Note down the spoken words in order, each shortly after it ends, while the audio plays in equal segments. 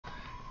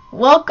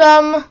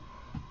Welcome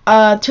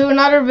to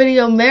another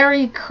video.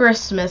 Merry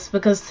Christmas,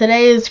 because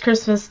today is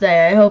Christmas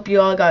Day. I hope you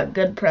all got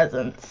good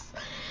presents.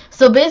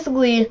 So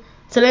basically,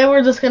 today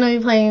we're just going to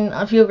be playing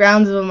a few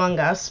rounds of Among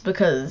Us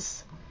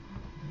because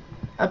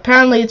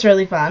apparently it's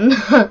really fun.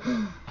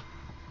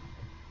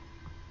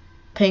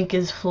 Pink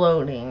is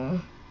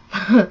floating.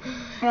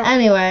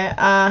 Anyway,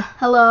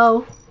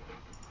 hello.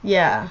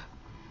 Yeah.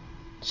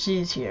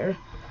 She's here.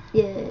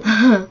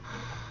 Yeah.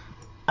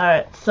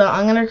 Alright, so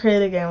I'm gonna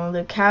create a game. We'll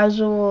do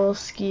casual,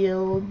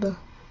 skilled,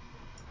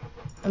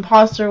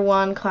 imposter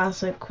 1,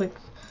 classic, quick.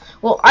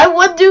 Well, I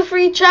would do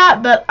free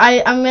chat, but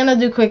I'm gonna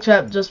do quick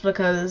chat just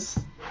because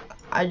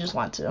I just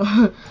want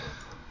to.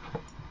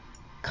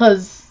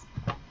 Cause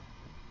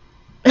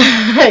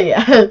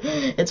yeah,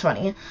 it's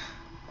funny.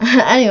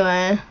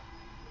 Anyway,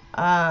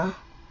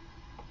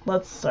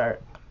 let's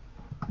start.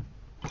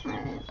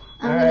 Alright,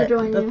 I'm gonna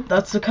join you.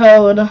 That's the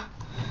code.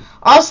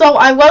 Also,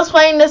 I was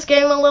playing this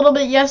game a little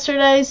bit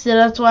yesterday, so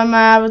that's why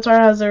my avatar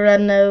has a red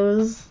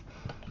nose.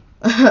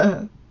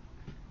 I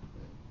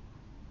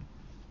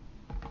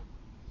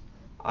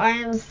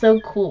am so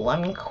cool.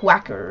 I mean,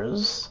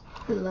 quackers.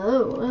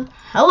 Hello.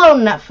 Hello,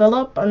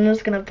 NetPhillip. I'm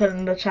just gonna put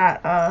in the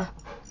chat,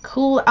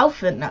 cool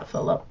outfit,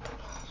 NetPhillip.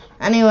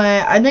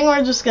 Anyway, I think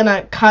we're just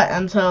gonna cut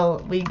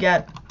until we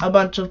get a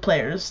bunch of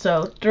players.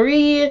 So,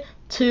 3,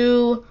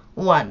 2,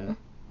 1.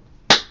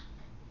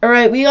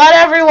 Alright, we got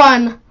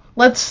everyone.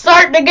 Let's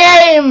start the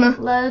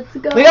game! Let's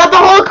go. We got the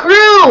whole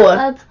crew!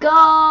 Let's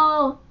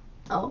go!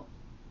 Oh.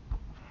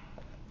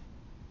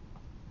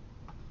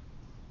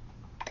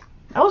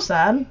 That was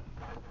sad.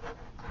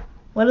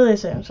 What do they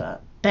say in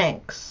chat?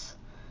 Thanks.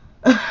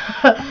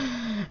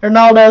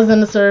 Ronaldo's in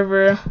the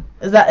server.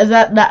 Is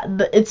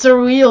that it's a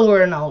real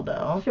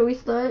Ronaldo. Should we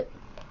start?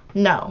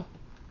 No.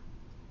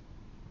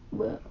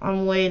 What?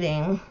 I'm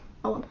waiting.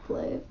 I want to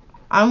play.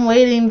 I'm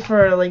waiting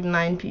for like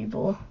 9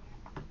 people.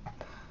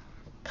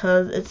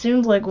 Cause it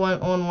seems like when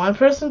one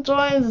person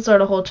joins, it's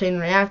sort of a whole chain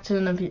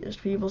reaction and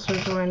people start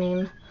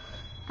joining.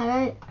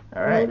 Alright.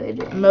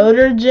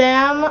 Motor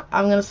Jam.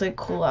 I'm gonna say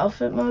cool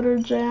outfit Motor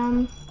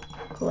Jam.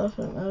 Cool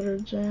outfit Motor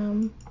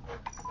Jam.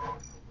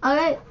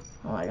 Alright.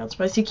 Oh my god,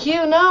 Spicy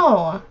Q,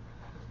 no!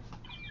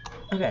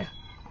 Okay.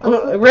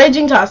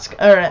 Raging Tusk,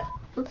 alright.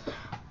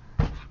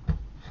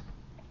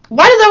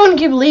 Why does everyone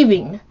keep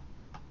leaving?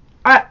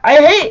 I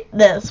hate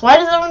this. Why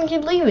does everyone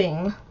keep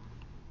leaving?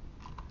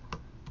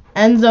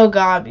 Enzo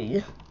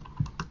Gabi.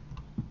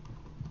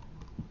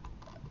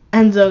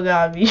 Enzo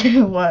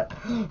Gabi. What?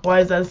 Why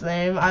is that his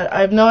name?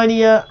 I have no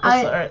idea.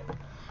 Alright.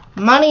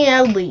 Money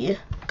Ellie.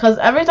 Because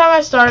every time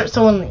I start,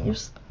 someone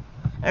leaves.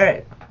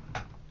 Alright.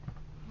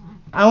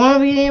 I want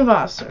to be the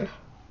imposter.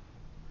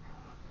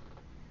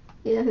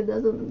 Yeah, who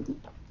doesn't?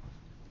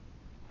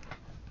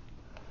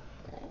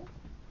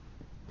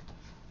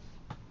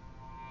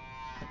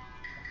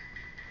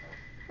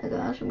 Oh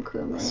gosh, I'm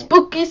crewmate.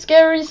 Spooky,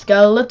 scary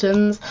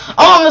skeletons.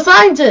 Oh, I'm the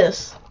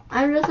scientist!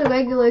 I'm just a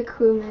regular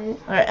crewmate.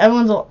 Alright,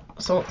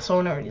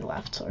 someone already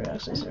left, so we're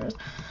actually serious.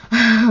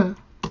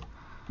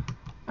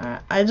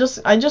 Alright, I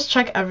just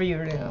check every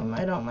room.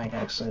 I don't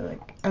actually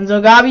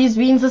Enzo Gabi's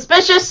being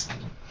suspicious!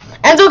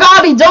 Enzo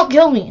Gabi, don't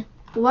kill me!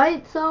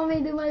 Dwight saw me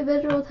do my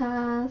visual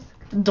task.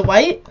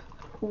 Dwight?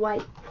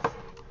 White.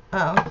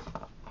 Oh.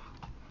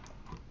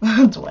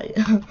 Dwight.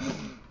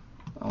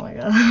 Oh my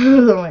god.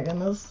 Oh my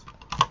goodness.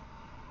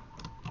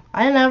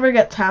 I never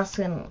get tasks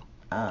in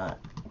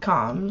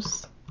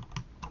comms.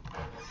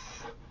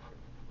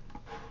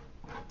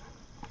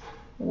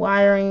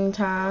 Wiring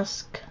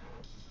task.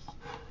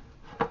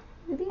 Come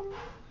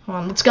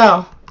on, let's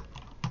go.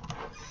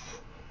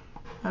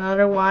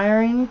 Another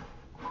wiring.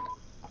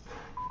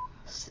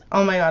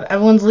 Oh my god,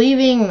 everyone's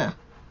leaving.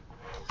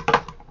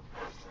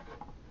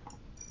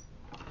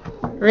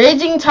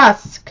 Raging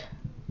Tusk.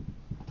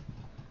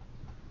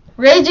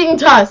 Raging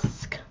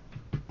Tusk.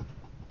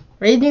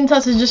 Raging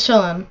Tusk is just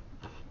chilling.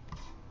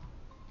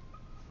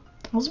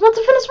 I was about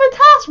to finish my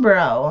task,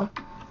 bro.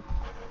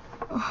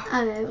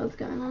 Alright, what's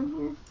going on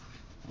here?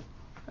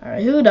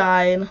 Alright, who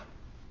died?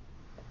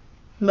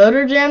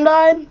 Motor Jam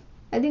died?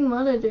 I think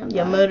Motor Jam died.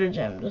 Yeah, Motor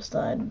Jam just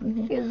died.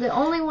 He's the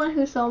only one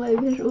who saw my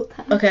visual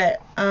task. Okay,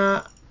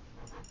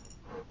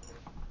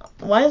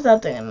 why is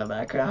that thing in the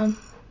background?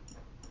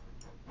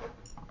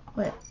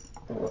 Wait.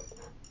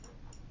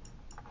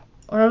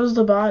 Where was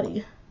the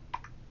body?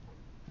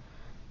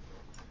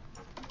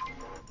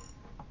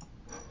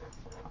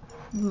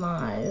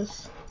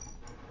 Lies.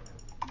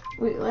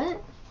 Wait,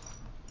 what?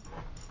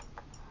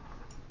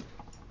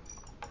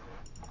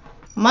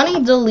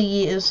 Money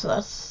Delete is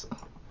this.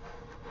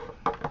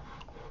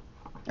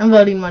 I'm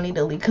voting Money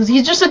Delete because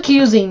he's just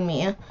accusing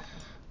me.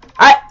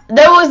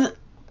 There was.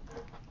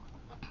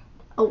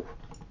 Oh.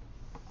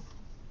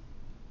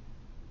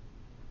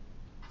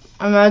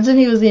 Imagine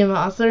he was the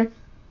imposter.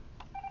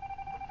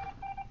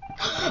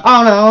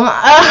 Oh no.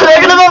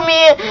 They're gonna vote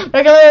me.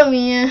 They're gonna vote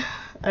me.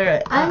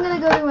 Alright. I'm gonna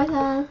go do my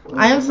task.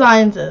 I am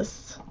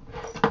scientist.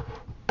 I'm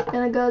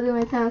gonna go do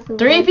my task.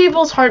 3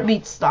 people's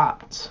heartbeats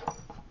stopped.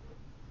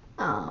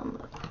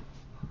 Um.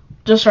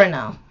 Just right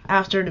now.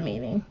 after the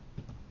meeting.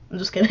 I'm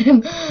just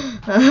kidding.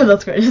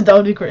 That's crazy. That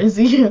would be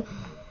crazy.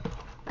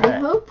 I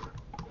Alright. hope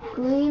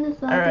green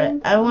is not Alright,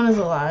 being everyone is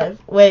alive.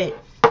 Wait.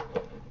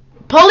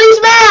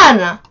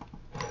 Policeman!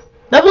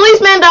 The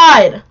policeman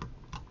died!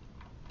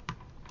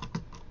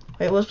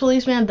 Wait, was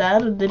policeman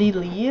dead? Or did he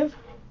leave?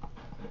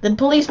 Did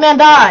policeman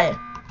die?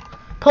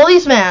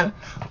 Policeman!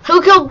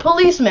 Who killed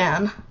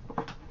policeman?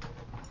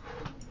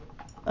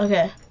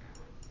 Okay.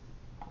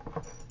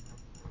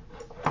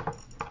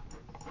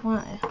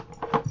 Why?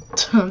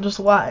 Just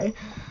why?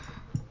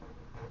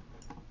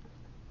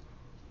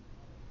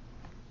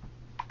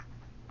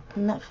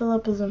 Net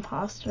Phillip is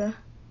imposter.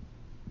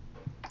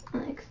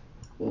 Like,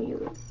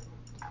 you.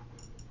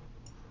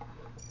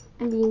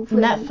 I'm being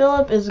Net funny.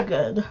 Phillip is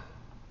good.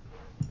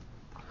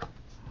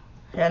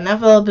 Yeah, Net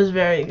Phillip is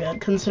very good,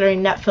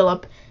 considering Net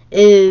Phillip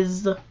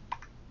is,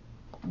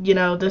 you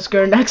know, this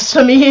girl next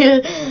to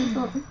me.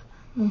 Oh,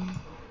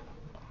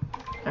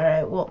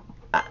 Alright, well,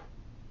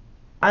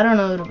 I don't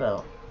know who to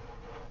vote,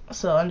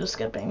 so I'm just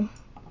skipping.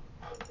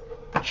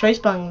 Trace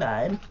Bung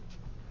died.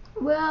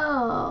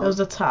 well. It was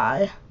a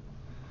tie.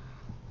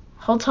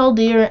 Hotel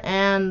Deer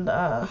and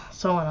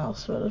someone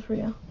else voted for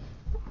you.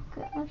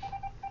 Gosh.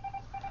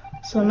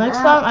 So next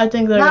Now- time, I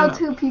think they're Now gonna...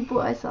 2 people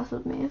I saw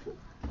with me.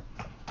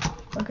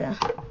 Okay.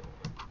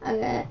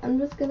 Okay, I'm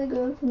just gonna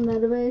go to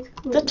Metabase.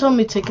 They told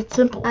me take it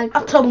simple. I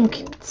I told them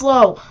keep it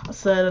slow. I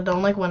said I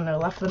don't like when they're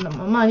laughing at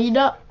my money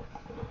up.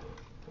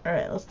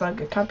 Alright, let's not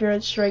get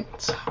copyright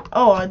striked.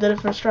 Oh, I did it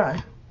first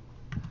try.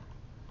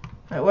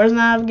 Alright, where's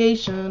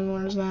navigation?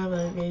 Where's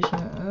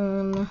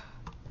navigation?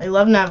 I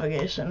love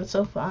navigation. It's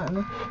so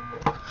fun.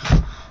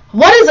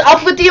 What is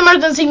up with the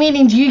emergency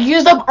meetings? You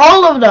used up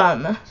all of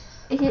them.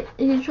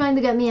 He's trying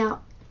to get me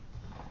out.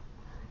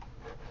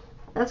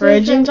 That's what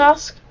he's Raging trying-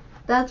 Tusk?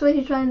 That's what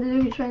he's trying to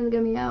do. He's trying to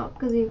get me out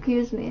because he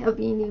accused me of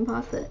being the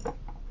imposter.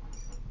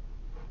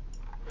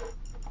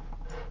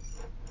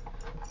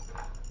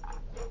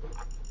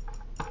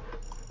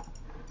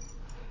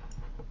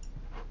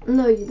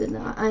 No, you did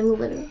not. I'm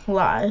literally.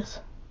 Lies.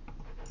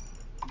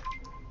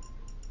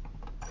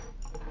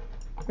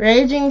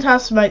 Raging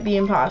Tusk might be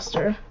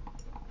imposter.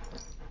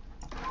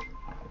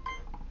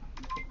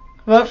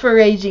 Vote for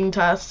Raging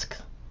Tusk.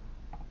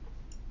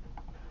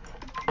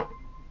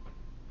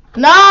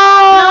 No!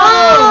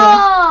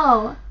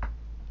 No!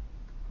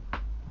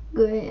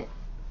 Great.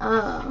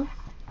 I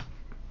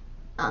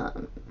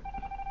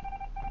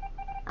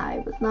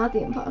was not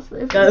the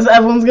imposter. Guys,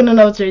 everyone's gonna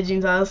know it's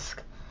Raging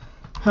Tusk.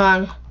 Hold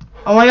on.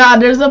 Oh my god,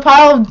 there's a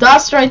pile of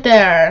dust right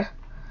there.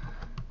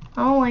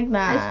 I don't like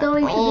that. I still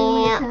need to do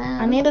my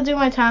task. I need to do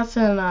my tasks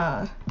in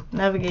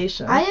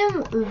navigation. I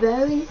am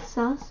very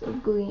sus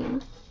of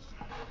green.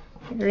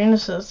 Green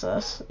is so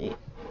sus.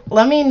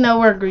 Let me know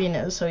where green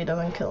is so he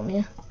doesn't kill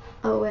me.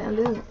 Oh wait, I'm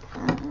doing it.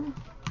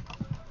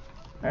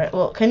 Alright,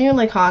 well, can you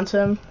like haunt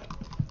him?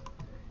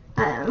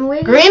 I'm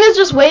waiting. Green is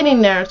just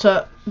waiting there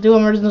to do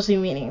emergency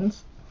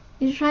meetings.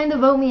 He's trying to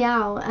vote me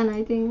out, and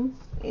I think.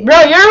 Bro,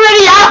 you're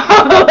already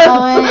out!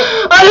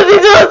 Oh, What is he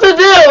supposed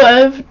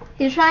to do?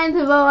 He's trying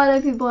to vote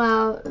other people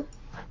out.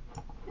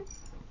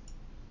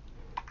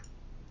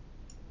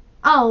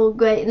 Oh,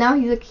 great. Now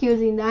he's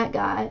accusing that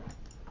guy.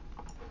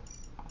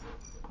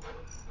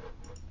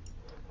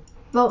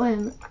 Vote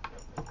him.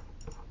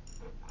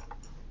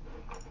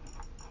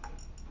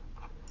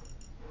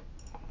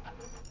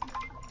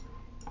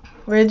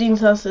 Raging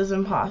Tusk is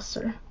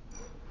imposter.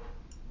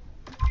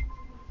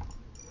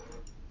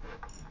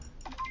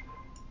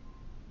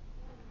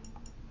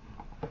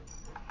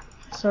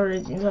 Sorry,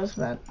 Raging Tusk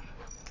meant.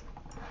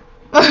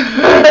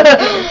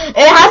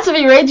 It has to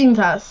be Raging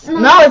Tusk.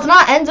 No, it's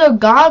not Enzo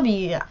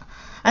Gabi.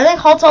 I think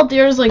Hotel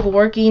Deer is like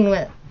working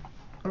with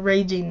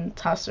Raging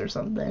Tusk or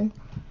something.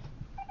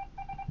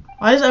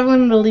 Why does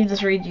everyone believe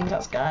this Raging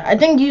Tusk guy? I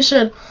think you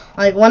should,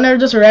 like, when they're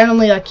just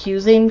randomly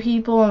accusing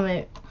people, and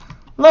they,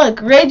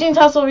 look, Raging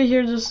Tusk over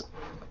here just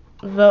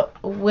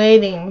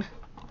waiting.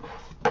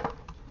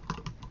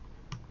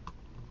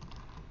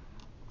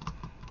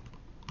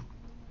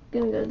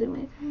 Gonna go do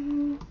my.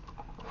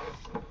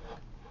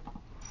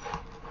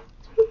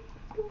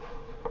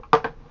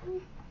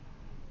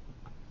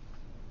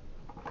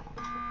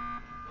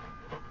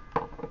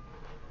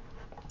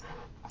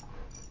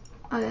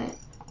 Okay.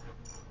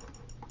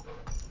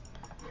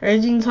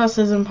 Raging Tusk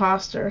is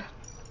imposter.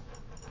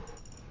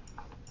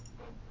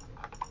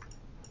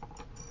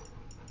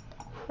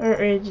 Or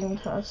Raging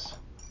Tusk.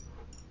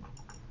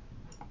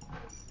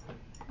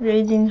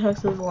 Raging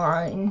Tusk is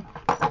lying.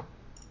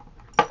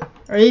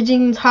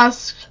 Raging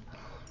Tusk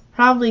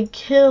probably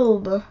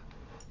killed.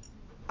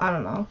 I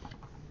don't know.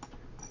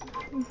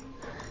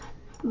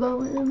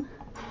 Vote him.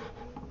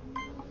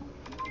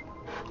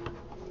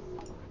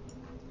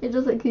 You're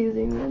just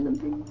accusing random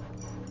people.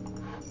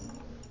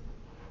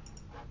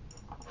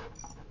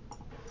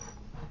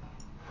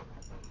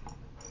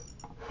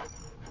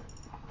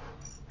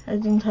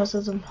 Raging Tusk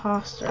is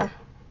imposter.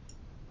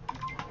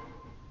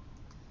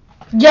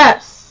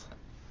 Yes!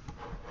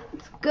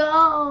 Let's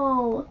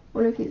go!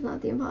 What if he's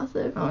not the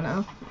imposter? Oh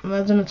no.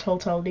 Imagine it's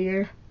Hotel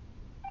Deer.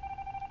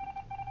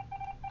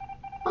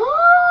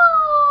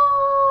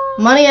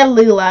 Money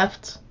Italy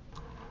left.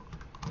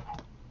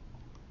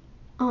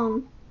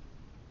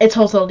 It's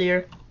Hotel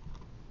Deer.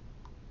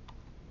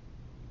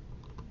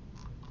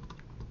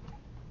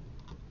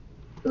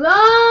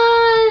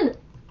 Run!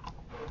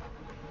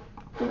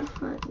 Gonna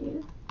hunt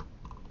you.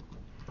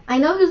 I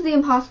know who's the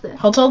imposter.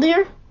 Hotel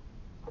Deer?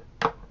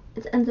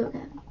 It's Enzo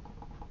Gabby.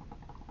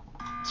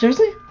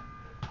 Seriously?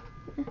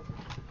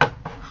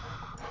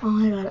 Oh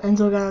my god,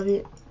 Enzo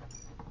Gabby.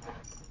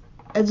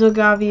 Enzo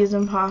Gabby is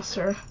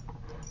imposter.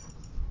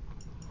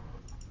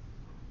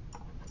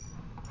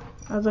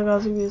 Enzo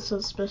Gabby is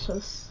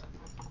suspicious.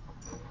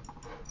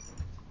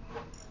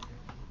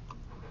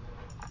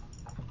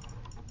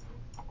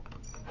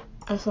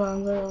 I saw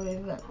Enzo Gabby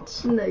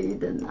events. No, you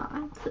did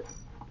not.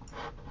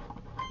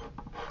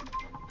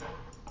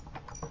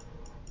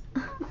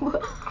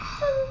 What?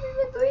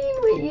 I'm agreeing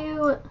with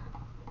you.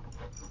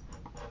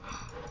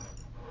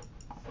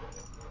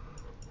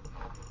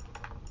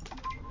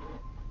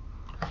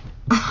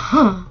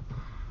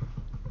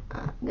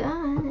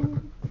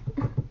 God.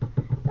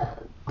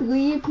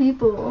 3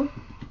 people.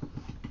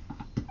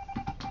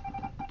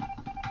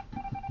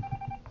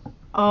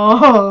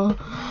 Oh,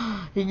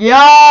 yo,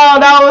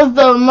 that was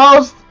the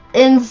most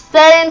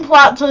insane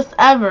plot twist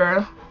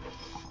ever.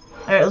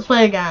 Alright, let's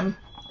play again.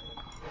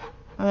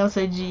 I'm gonna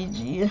say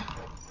GG.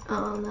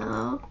 Oh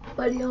no.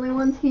 We're the only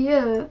ones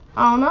here.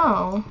 Oh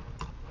no.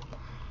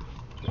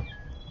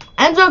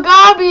 Enzo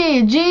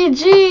Gabby,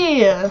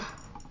 GG.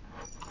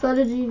 So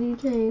did GG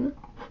Kane.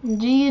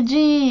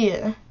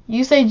 GG.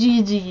 You say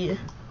GG.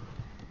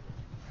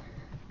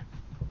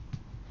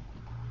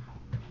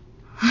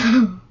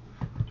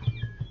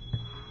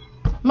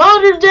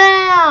 Motor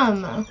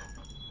Jam.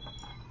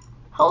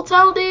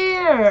 Hotel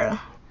Deer.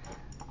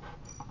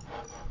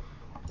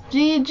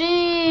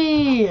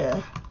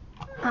 GG.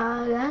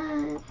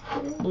 Alright.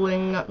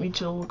 Bling at me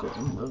chill because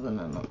I'm living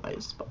in an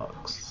ice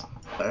box.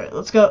 Alright,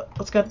 let's go.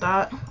 Let's get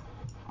that.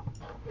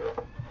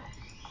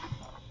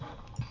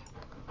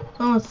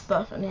 So much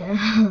stuff in here.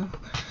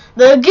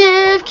 The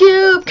gift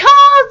cube,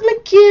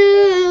 cosmic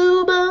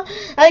cube.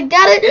 I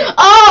got it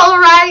all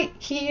right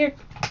here.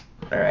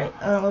 Alright,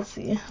 let's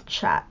see.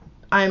 Chat.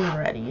 I'm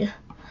ready.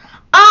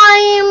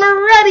 I'm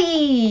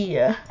ready.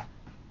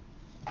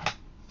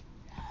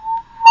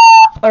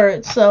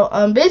 Alright, so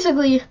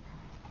basically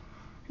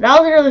that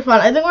was really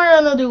fun. I think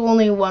we're gonna do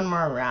only one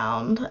more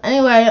round.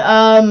 Anyway,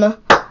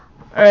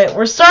 alright,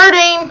 we're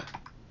starting.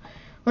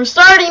 They're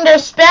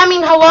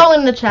spamming hello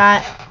in the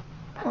chat.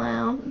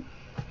 Wow.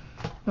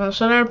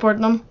 Should I report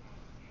them?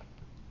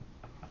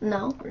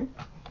 No.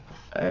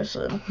 I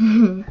should.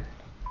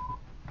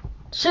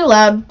 Shoe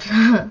Lab.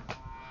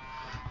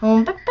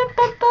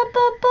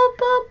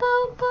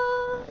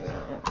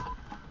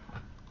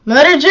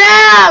 Motor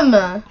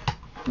Jam!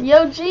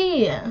 Yo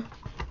G.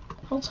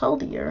 Hotel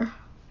Deer.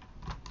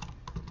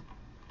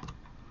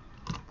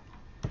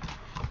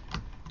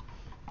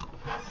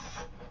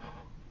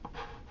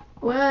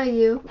 Where are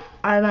you?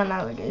 I'm on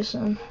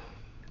navigation.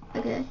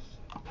 Okay.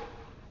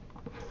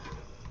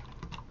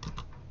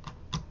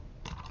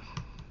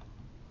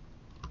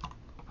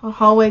 A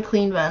hallway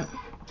clean vent.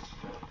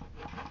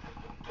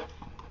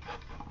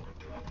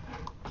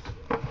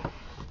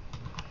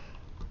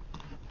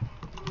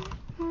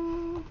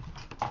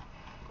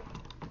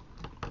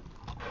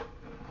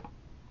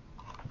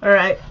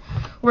 Alright.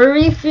 We're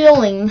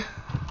refueling.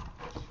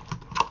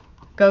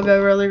 Go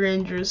go Roller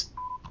Rangers.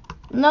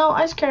 No,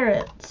 ice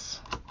carrots.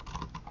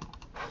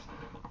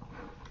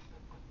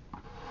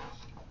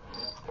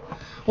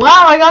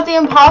 Wow, I got the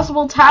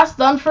impossible task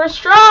done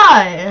first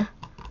try.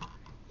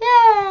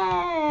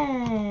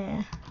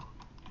 Yay!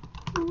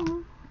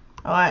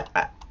 Oh,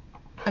 I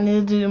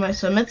need to do my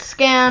submit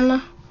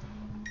scan.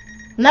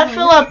 Net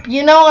fill up.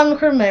 You know I'm a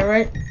crewmate,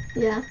 right?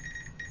 Yeah.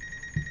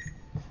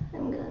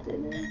 I'm gonna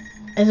do this.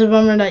 It's a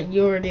bummer that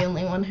you were the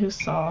only one who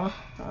saw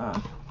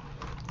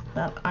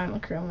that I'm a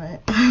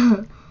crewmate.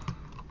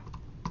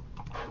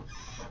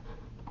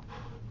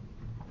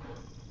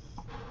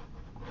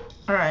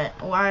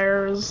 Alright,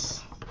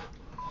 wires.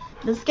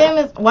 This game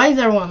is. Why is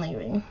everyone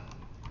leaving?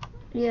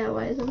 Yeah,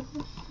 why is it?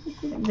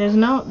 There's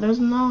no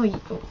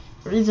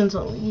reason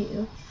to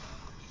leave.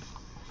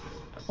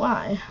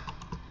 Why?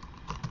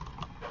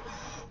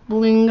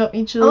 Bling up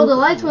each other. Oh, the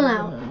lights went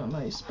out. In a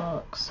nice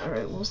box.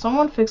 Alright, well,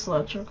 someone fix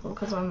electrical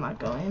because I'm not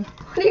going.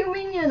 What do you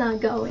mean you're not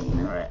going?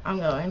 Alright, I'm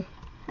going.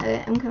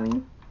 Okay, I'm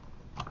coming.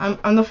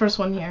 I'm the first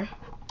one here.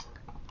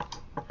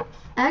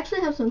 I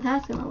actually have some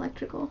tasks in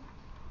electrical.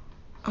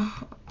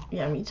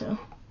 Yeah, me too.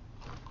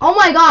 Oh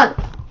my god!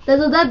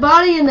 There's a dead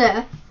body in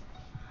there!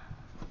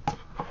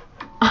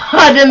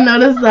 I didn't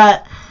notice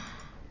that.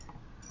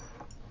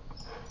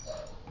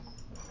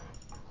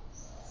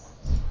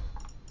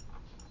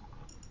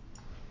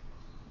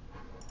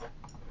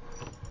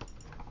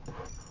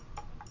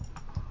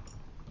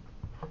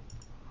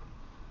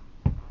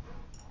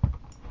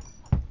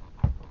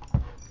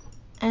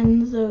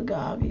 Enzo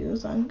Gabby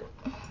was on.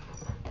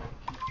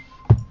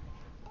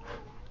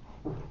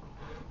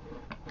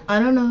 I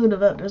don't know who to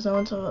vote. There's no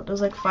one to vote.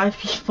 There's like 5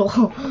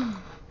 people.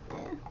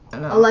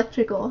 No.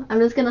 Electrical. I'm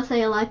just gonna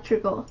say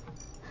electrical.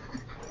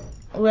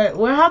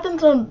 Where happened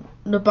to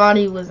the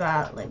body was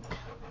at? Like,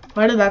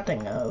 where did that thing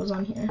go? It was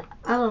on here.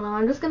 I don't know.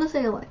 I'm just gonna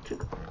say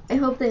electrical. I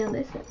hope they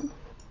understand.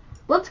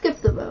 Let's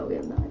skip the vote. We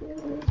have no idea.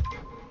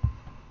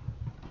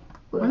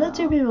 Why did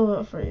 2 people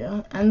vote for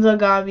you? Enzo,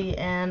 Gabi,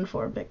 and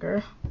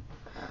Forbicker.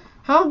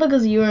 How?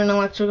 Because you were in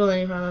electrical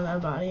and you found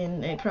that body,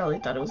 and they probably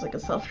thought it was like a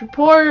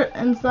self-report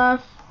and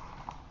stuff.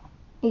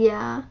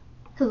 Yeah,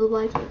 because of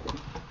lights.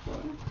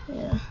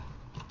 Yeah.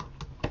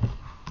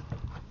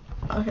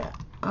 Okay.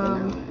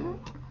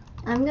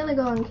 I'm gonna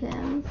go on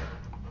cams.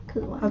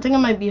 I think it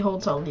might be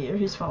Hotel Deer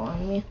who's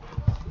following me.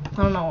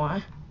 I don't know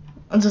why.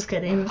 I'm just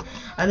kidding.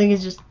 I think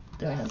he's just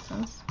doing his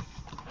sense.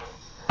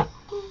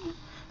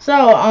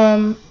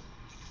 So,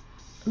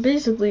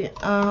 basically,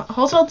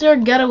 Hotel Deer,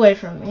 get away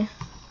from me.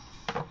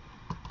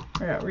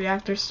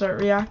 Reactor, start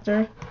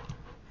reactor.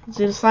 Let's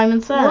see what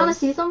Simon says. You wanna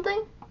see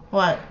something?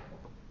 What?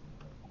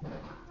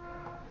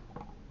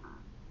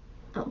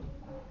 Oh.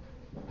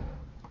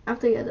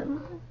 After you're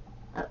done.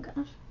 Oh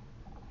gosh.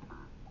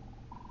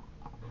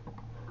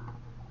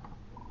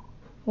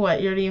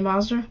 What, you're the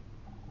imposter?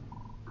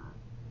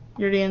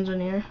 You're the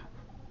engineer?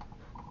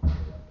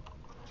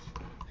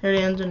 You're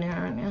the engineer,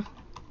 aren't you?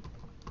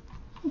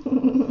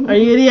 Are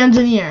you the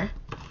engineer?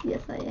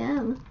 Yes, I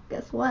am.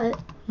 Guess what?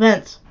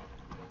 Vince.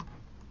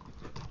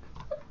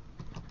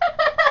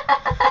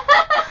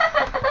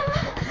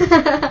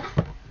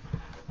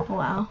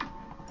 Wow.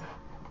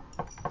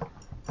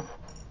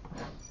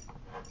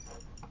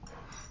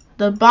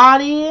 The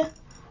body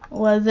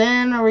was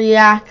in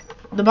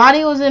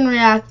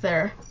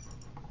reactor.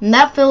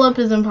 Net Phillip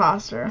is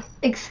imposter.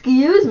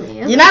 Excuse me.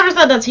 You never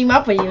said to team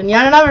up with you, and you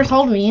never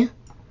told me.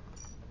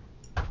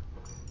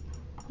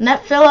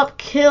 Net Phillip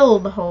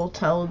killed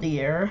Hotel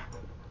Deer.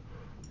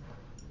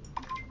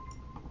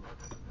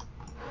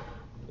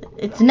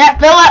 It's Net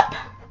Phillip.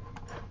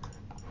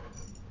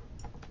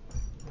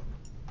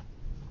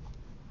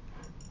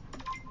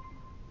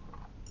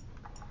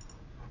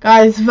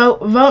 Guys,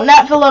 vote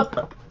Net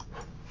Phillip.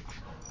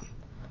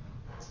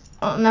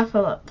 Oh, Net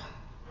Phillip.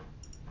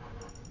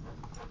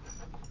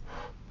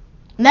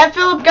 Net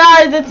Phillip,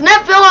 guys, it's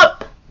Net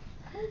Phillip.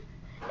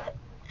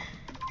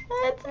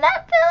 It's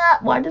Net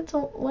Phillip.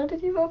 Why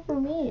did you vote for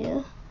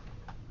me?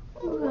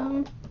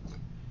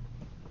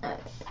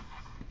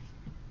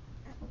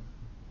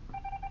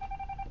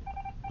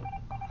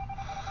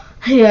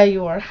 Yeah,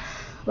 you were.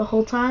 The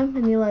whole time,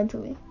 and you lied to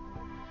me.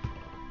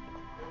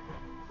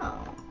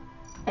 Oh,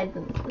 I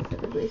didn't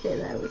specifically say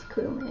that I was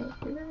crewmate.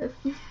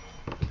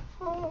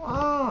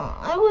 Oh,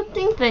 I would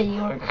think that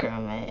you were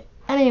crewmate.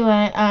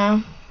 Anyway,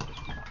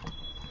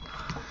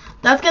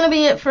 that's gonna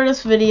be it for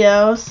this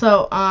video.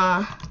 So,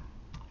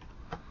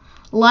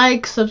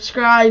 like,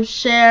 subscribe,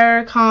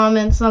 share,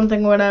 comment,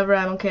 something, whatever,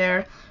 I don't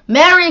care.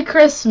 Merry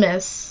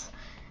Christmas,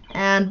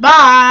 and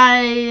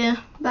bye!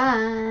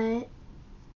 Bye.